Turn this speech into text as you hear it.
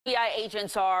FBI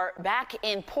agents are back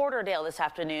in Porterdale this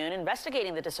afternoon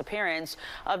investigating the disappearance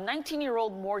of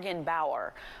 19-year-old Morgan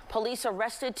Bauer. Police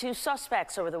arrested 2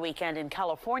 suspects over the weekend in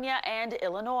California and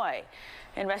Illinois.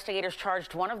 Investigators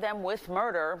charged one of them with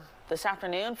murder. This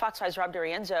afternoon, Fox 5's Rob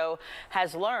DiRienzo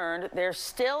has learned there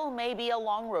still may be a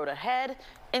long road ahead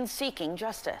in seeking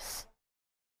justice.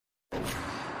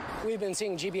 We've been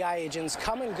seeing GBI agents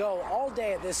come and go all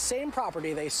day at this same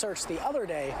property they searched the other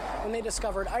day when they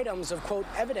discovered items of,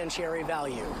 quote, evidentiary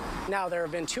value. Now there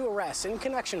have been 2 arrests in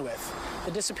connection with the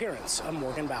disappearance of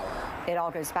Morgan Bauer. It all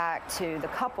goes back to the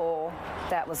couple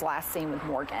that was last seen with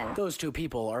Morgan. Those 2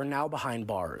 people are now behind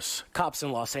bars. Cops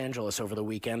in Los Angeles over the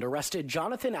weekend arrested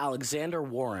Jonathan Alexander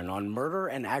Warren on murder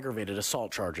and aggravated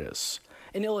assault charges.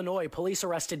 In Illinois, police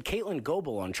arrested Caitlin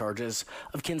Goebel on charges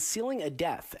of concealing a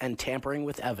death and tampering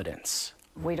with evidence.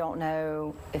 We don't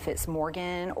know if it's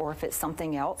Morgan or if it's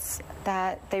something else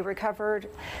that they recovered.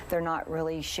 They're not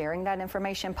really sharing that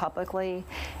information publicly.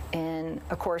 And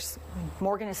of course,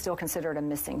 Morgan is still considered a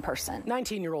missing person.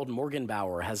 19-year-old Morgan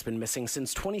Bauer has been missing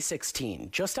since 2016,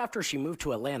 just after she moved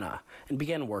to Atlanta and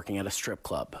began working at a strip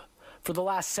club. For the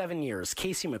last 7 years,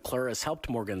 Casey McClure has helped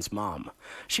Morgan's mom.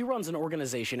 She runs an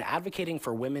organization advocating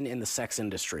for women in the sex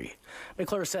industry.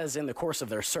 McClure says in the course of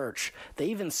their search, they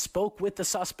even spoke with the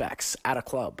suspects at a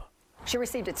club. She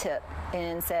received a tip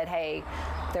and said, hey,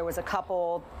 there was a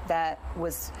couple that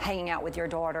was hanging out with your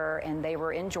daughter and they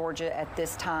were in Georgia at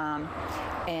this time.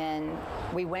 And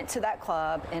we went to that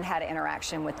club and had an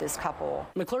interaction with this couple.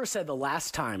 McClure said the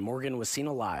last time Morgan was seen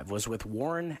alive was with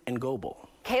Warren and Goebel.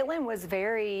 Caitlin was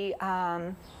very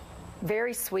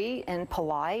sweet and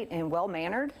polite and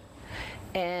well-mannered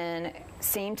and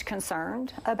seemed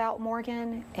concerned about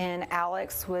Morgan, and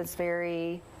Alex was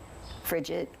very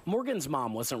frigid. Morgan's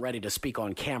mom wasn't ready to speak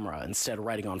on camera, instead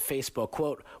writing on Facebook,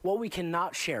 quote, "What we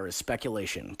cannot share is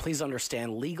speculation. Please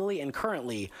understand, legally and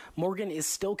currently, Morgan is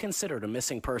still considered a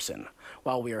missing person.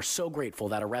 While we are so grateful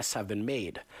that arrests have been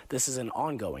made, this is an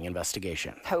ongoing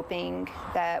investigation." Hoping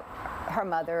that her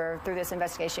mother, through this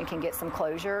investigation, can get some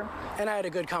closure. And I had a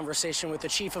good conversation with the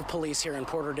chief of police here in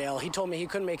Porterdale. He told me he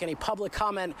couldn't make any public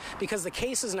comment because the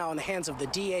case is now in the hands of the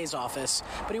DA's office,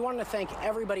 but he wanted to thank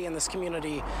everybody in this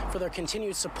community for their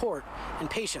continued support and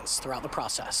patience throughout the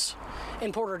process.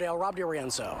 In Porterdale, Rob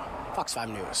DiRienzo, Fox 5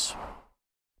 News.